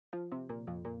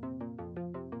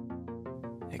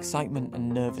Excitement and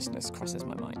nervousness crosses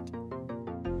my mind.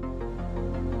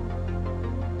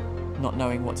 Not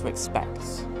knowing what to expect,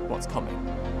 what's coming.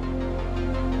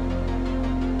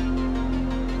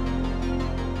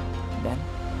 And then,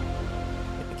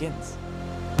 it begins.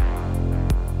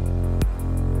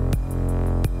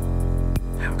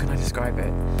 How can I describe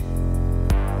it?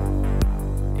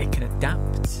 It can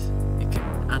adapt, it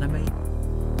can animate,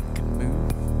 it can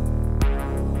move,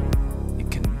 it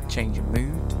can change your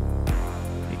mood,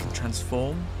 it can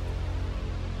transform.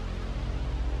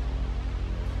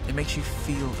 It makes you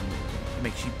feel the movie, it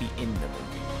makes you be in the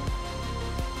movie.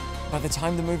 By the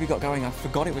time the movie got going, I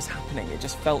forgot it was happening, it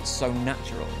just felt so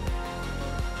natural.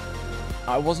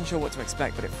 I wasn't sure what to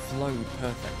expect, but it flowed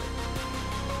perfectly.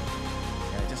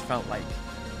 Yeah, it just felt like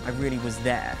I really was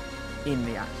there, in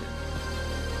the action.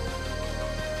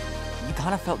 You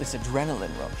kind of felt this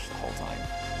adrenaline rush the whole time.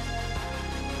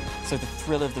 So the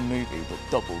thrill of the movie was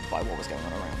doubled by what was going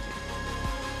on around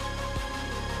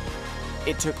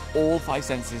you. It took all 5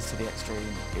 senses to the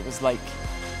extreme. It was like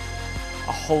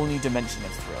a whole new dimension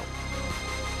of thrill.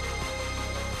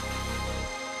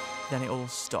 Then it all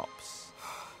stops.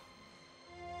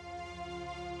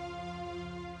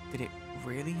 Did it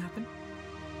really happen?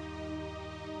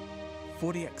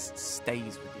 4DX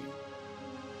stays with you.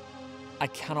 I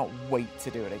cannot wait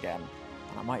to do it again,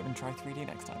 and I might even try 3D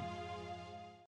next time.